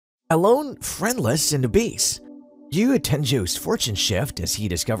Alone, friendless, and obese. Yuuya Tenjo's fortune shift as he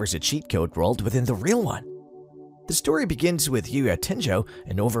discovers a cheat code world within the real one. The story begins with Yuuya Tenjo,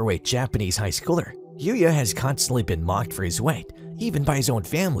 an overweight Japanese high schooler. Yuuya has constantly been mocked for his weight, even by his own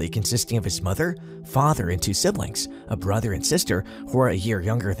family consisting of his mother, father, and 2 siblings, a brother and sister who are a year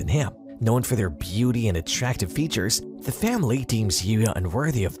younger than him. Known for their beauty and attractive features, the family deems Yuuya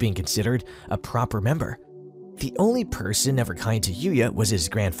unworthy of being considered a proper member. The only person ever kind to Yuuya was his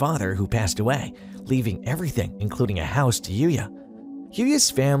grandfather, who passed away, leaving everything, including a house, to Yuuya. Yuuya's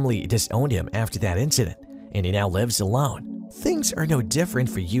family disowned him after that incident, and he now lives alone. Things are no different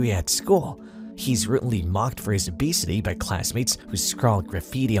for Yuuya at school. He's routinely mocked for his obesity by classmates who scrawl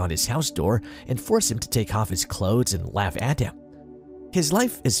graffiti on his house door and force him to take off his clothes and laugh at him. His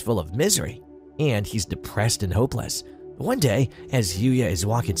life is full of misery, and he's depressed and hopeless. One day, as Yuuya is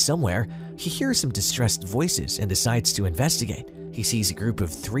walking somewhere, he hears some distressed voices and decides to investigate. He sees a group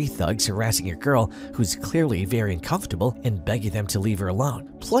of 3 thugs harassing a girl who's clearly very uncomfortable and begging them to leave her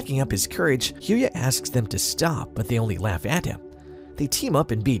alone. Plucking up his courage, Yuuya asks them to stop, but they only laugh at him. They team up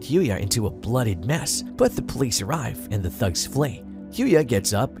and beat Yuuya into a bloodied mess, but the police arrive and the thugs flee. Yuuya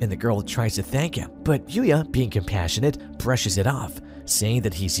gets up and the girl tries to thank him, but Yuuya, being compassionate, brushes it off, saying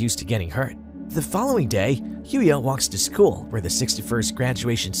that he's used to getting hurt. The following day, Yuuya walks to school where the 61st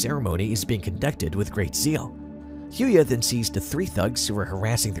graduation ceremony is being conducted with great zeal. Yuuya then sees the 3 thugs who were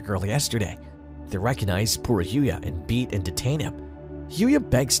harassing the girl yesterday. They recognize poor Yuuya and beat and detain him. Yuuya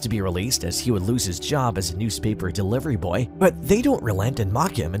begs to be released as he would lose his job as a newspaper delivery boy, but they don't relent and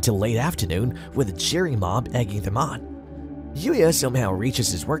mock him until late afternoon with a cheering mob egging them on. Yuuya somehow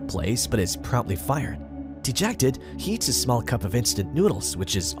reaches his workplace but is promptly fired. Dejected, he eats a small cup of instant noodles,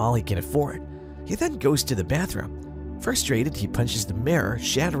 which is all he can afford. He then goes to the bathroom. Frustrated, he punches the mirror,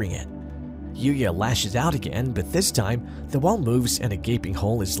 shattering it. Yuuya lashes out again, but this time, the wall moves and a gaping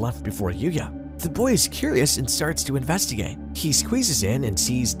hole is left before Yuuya. The boy is curious and starts to investigate. He squeezes in and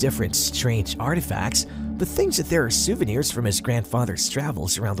sees different strange artifacts, but thinks that there are souvenirs from his grandfather's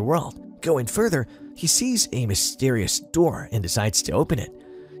travels around the world. Going further, he sees a mysterious door and decides to open it.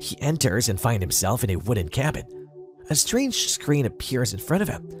 He enters and finds himself in a wooden cabin. A strange screen appears in front of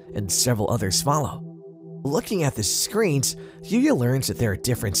him, and several others follow. Looking at the screens, Yuuya learns that there are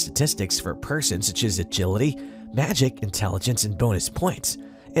different statistics for a person such as agility, magic, intelligence, and bonus points,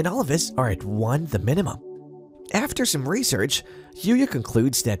 and all of us are at 1 the minimum. After some research, Yuuya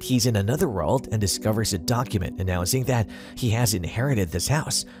concludes that he's in another world and discovers a document announcing that he has inherited this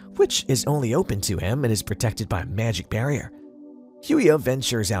house, which is only open to him and is protected by a magic barrier. Yuuya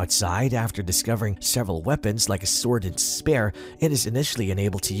ventures outside after discovering several weapons like a sword and spear and is initially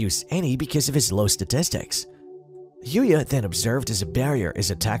unable to use any because of his low statistics. Yuuya then observed as a barrier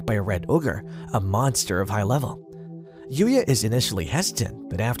is attacked by a red ogre, a monster of high level. Yuuya is initially hesitant,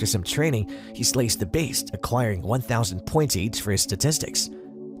 but after some training, he slays the beast, acquiring 1,000 points each for his statistics.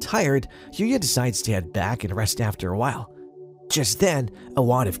 Tired, Yuuya decides to head back and rest after a while. Just then, a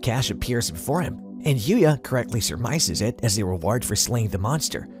wad of cash appears before him, and Yuuya correctly surmises it as a reward for slaying the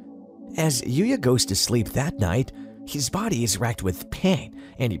monster. As Yuuya goes to sleep that night, his body is racked with pain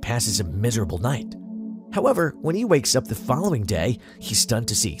and he passes a miserable night. However, when he wakes up the following day, he's stunned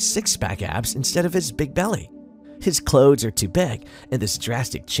to see 6-pack abs instead of his big belly. His clothes are too big, and this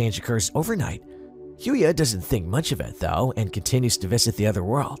drastic change occurs overnight. Yuuya doesn't think much of it though and continues to visit the other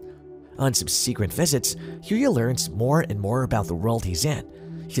world. On subsequent visits, Yuuya learns more and more about the world he's in.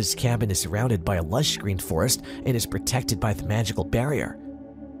 His cabin is surrounded by a lush green forest and is protected by the magical barrier.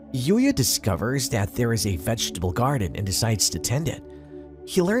 Yuuya discovers that there is a vegetable garden and decides to tend it.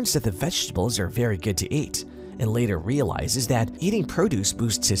 He learns that the vegetables are very good to eat, and later realizes that eating produce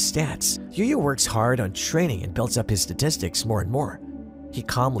boosts his stats. Yuuya works hard on training and builds up his statistics more and more. He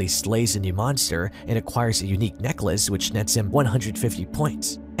calmly slays a new monster and acquires a unique necklace which nets him 150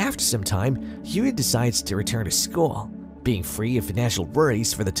 points. After some time, Yuuya decides to return to school, being free of financial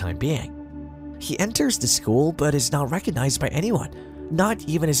worries for the time being. He enters the school but is not recognized by anyone, not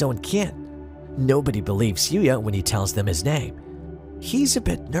even his own kin. Nobody believes Yuuya when he tells them his name. He's a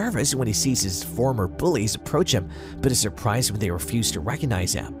bit nervous when he sees his former bullies approach him, but is surprised when they refuse to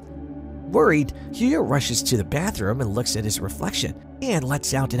recognize him. Worried, Yuuya rushes to the bathroom and looks at his reflection and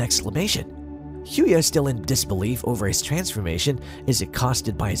lets out an exclamation. Yuuya, still in disbelief over his transformation, is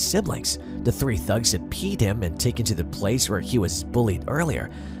accosted by his siblings. The 3 thugs had peed him and taken to the place where he was bullied earlier,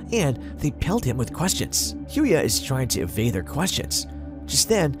 and they pelt him with questions. Yuuya is trying to evade their questions. Just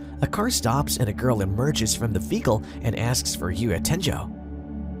then, a car stops and a girl emerges from the vehicle and asks for Yuuya Tenjo.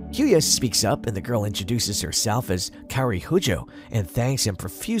 Yuuya speaks up and the girl introduces herself as Kaori Hojo and thanks him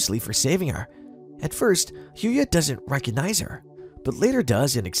profusely for saving her. At first, Yuuya doesn't recognize her, but later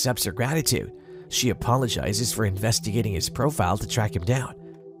does and accepts her gratitude. She apologizes for investigating his profile to track him down.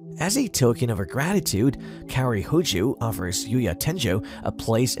 As a token of her gratitude, Kaori Hoju offers Yuuya Tenjo a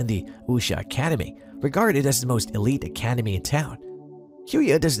place in the Usha Academy, regarded as the most elite academy in town.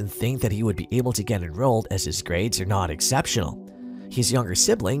 Yuuya doesn't think that he would be able to get enrolled as his grades are not exceptional. His younger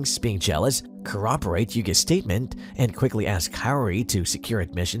siblings, being jealous, corroborate Yuuya's statement and quickly ask Kaori to secure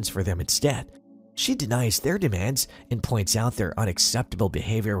admissions for them instead. She denies their demands and points out their unacceptable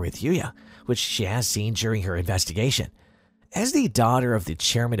behavior with Yuuya, which she has seen during her investigation. As the daughter of the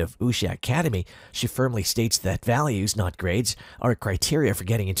chairman of Usha Academy, she firmly states that values, not grades, are criteria for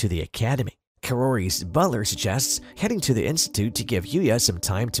getting into the academy. Kaori's butler suggests heading to the institute to give Yuuya some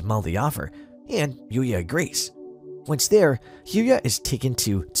time to mull the offer, and Yuuya agrees. Once there, Yuuya is taken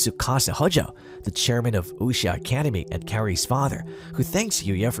to Tsukasa Hojo, the chairman of Usha Academy and Kaori's father, who thanks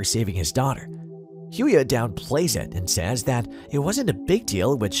Yuuya for saving his daughter. Yuuya downplays it and says that it wasn't a big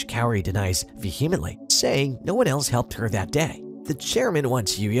deal, which Kaori denies vehemently, saying no one else helped her that day. The chairman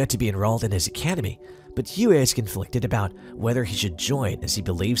wants Yuuya to be enrolled in his academy, but Yuuya is conflicted about whether he should join, as he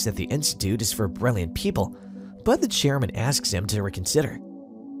believes that the institute is for brilliant people, but the chairman asks him to reconsider.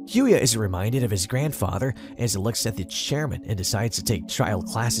 Yuuya is reminded of his grandfather as he looks at the chairman and decides to take trial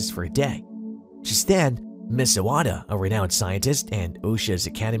classes for a day. Just then, Miss Iwata, a renowned scientist and Usha's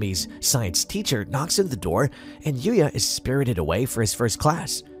Academy's science teacher, knocks on the door and Yuuya is spirited away for his first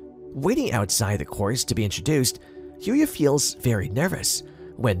class. Waiting outside the course to be introduced, Yuuya feels very nervous.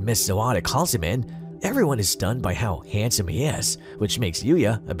 When Miss Iwata calls him in, everyone is stunned by how handsome he is, which makes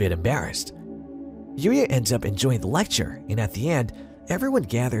Yuuya a bit embarrassed. Yuuya ends up enjoying the lecture, and at the end, everyone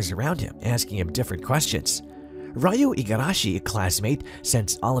gathers around him, asking him different questions. Ryu Igarashi, a classmate,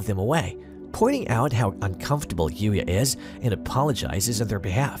 sends all of them away, pointing out how uncomfortable Yuuya is and apologizes on their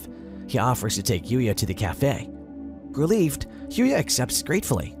behalf. He offers to take Yuuya to the cafe. Relieved, Yuuya accepts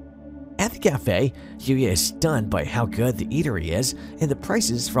gratefully. At the cafe, Yuuya is stunned by how good the eatery is, and the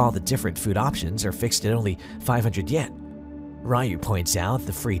prices for all the different food options are fixed at only 500 yen. Ryu points out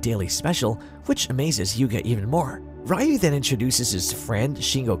the free daily special, which amazes Yuuya even more. Ryu then introduces his friend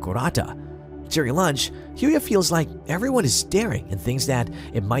Shingo Kurata. During lunch, Yuuya feels like everyone is staring and thinks that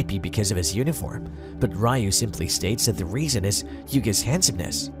it might be because of his uniform, but Ryu simply states that the reason is Yuuya's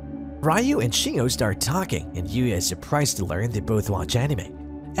handsomeness. Ryu and Shingo start talking, and Yuuya is surprised to learn they both watch anime.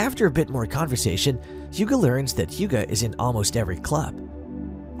 After a bit more conversation, Yuuya learns that Yuuya is in almost every club.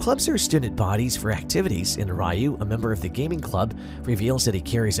 Clubs are student bodies for activities, and Ryu, a member of the gaming club, reveals that he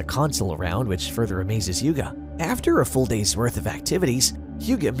carries a console around, which further amazes Yuuya. After a full day's worth of activities,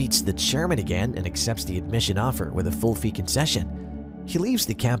 Yuuya meets the chairman again and accepts the admission offer with a full fee concession. He leaves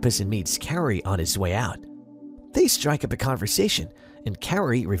the campus and meets Kaori on his way out. They strike up a conversation, and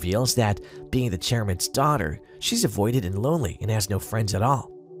Kaori reveals that, being the chairman's daughter, she's avoided and lonely and has no friends at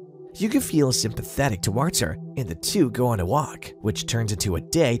all. Yuuya feels sympathetic towards her, and the two go on a walk, which turns into a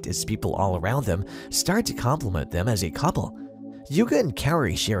date as people all around them start to compliment them as a couple. Yuuya and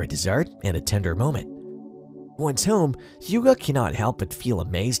Kaori share a dessert and a tender moment. Once home, Yuuya cannot help but feel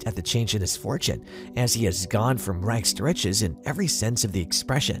amazed at the change in his fortune, as he has gone from rags to riches in every sense of the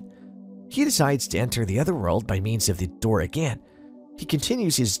expression. He decides to enter the other world by means of the door again. He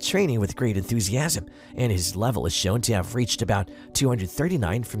continues his training with great enthusiasm, and his level is shown to have reached about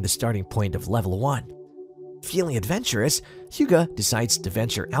 239 from the starting point of level 1. Feeling adventurous, Yuuya decides to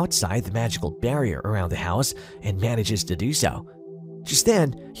venture outside the magical barrier around the house and manages to do so. Just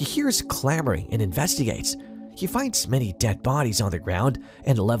then, he hears clamoring and investigates. He finds many dead bodies on the ground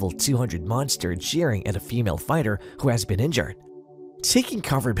and a level 200 monster jeering at a female fighter who has been injured. Taking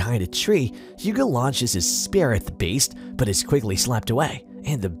cover behind a tree, Yuuya launches his spear at the beast, but is quickly slapped away,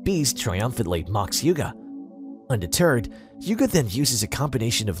 and the beast triumphantly mocks Yuuya. Undeterred, Yuuya then uses a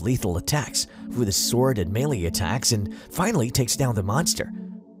combination of lethal attacks with a sword and melee attacks and finally takes down the monster.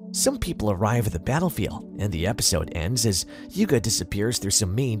 Some people arrive at the battlefield, and the episode ends as Yuuya disappears through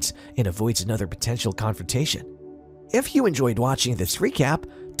some means and avoids another potential confrontation. If you enjoyed watching this recap,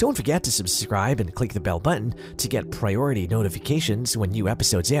 don't forget to subscribe and click the bell button to get priority notifications when new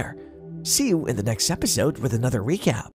episodes air. See you in the next episode with another recap.